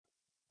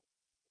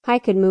I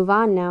could move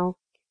on now.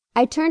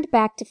 I turned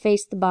back to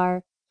face the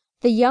bar.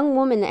 The young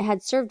woman that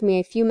had served me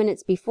a few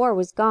minutes before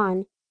was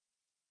gone.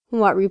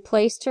 What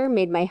replaced her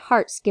made my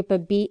heart skip a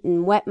beat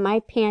and wet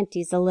my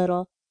panties a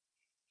little.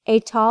 A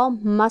tall,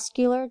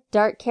 muscular,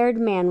 dark-haired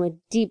man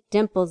with deep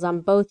dimples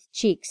on both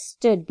cheeks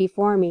stood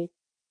before me.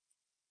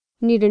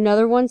 "Need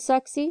another one,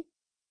 sexy?"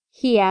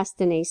 he asked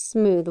in a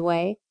smooth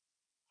way.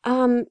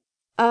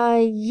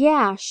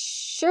 Yeah,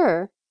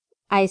 sure,"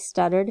 I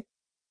stuttered.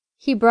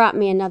 He brought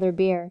me another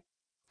beer.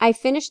 I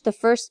finished the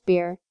first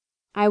beer.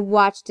 I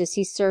watched as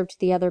he served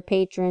the other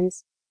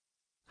patrons.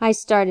 I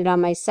started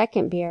on my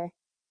second beer.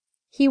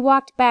 He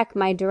walked back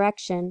my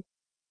direction.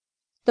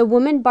 The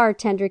woman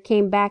bartender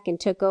came back and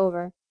took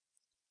over.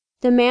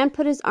 The man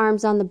put his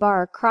arms on the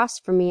bar across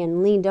from me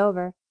and leaned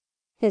over,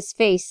 his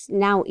face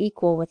now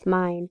equal with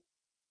mine.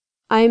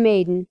 "I'm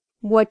Aiden.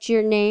 What's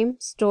your name,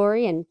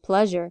 story, and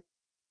pleasure?"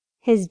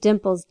 His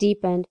dimples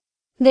deepened.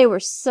 They were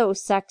so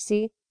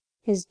sexy.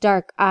 His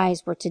dark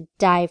eyes were to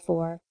die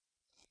for.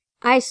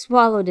 I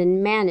swallowed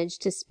and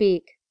managed to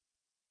speak.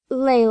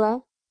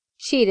 "Layla.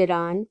 Cheated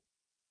on.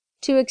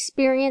 To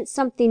experience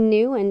something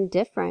new and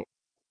different."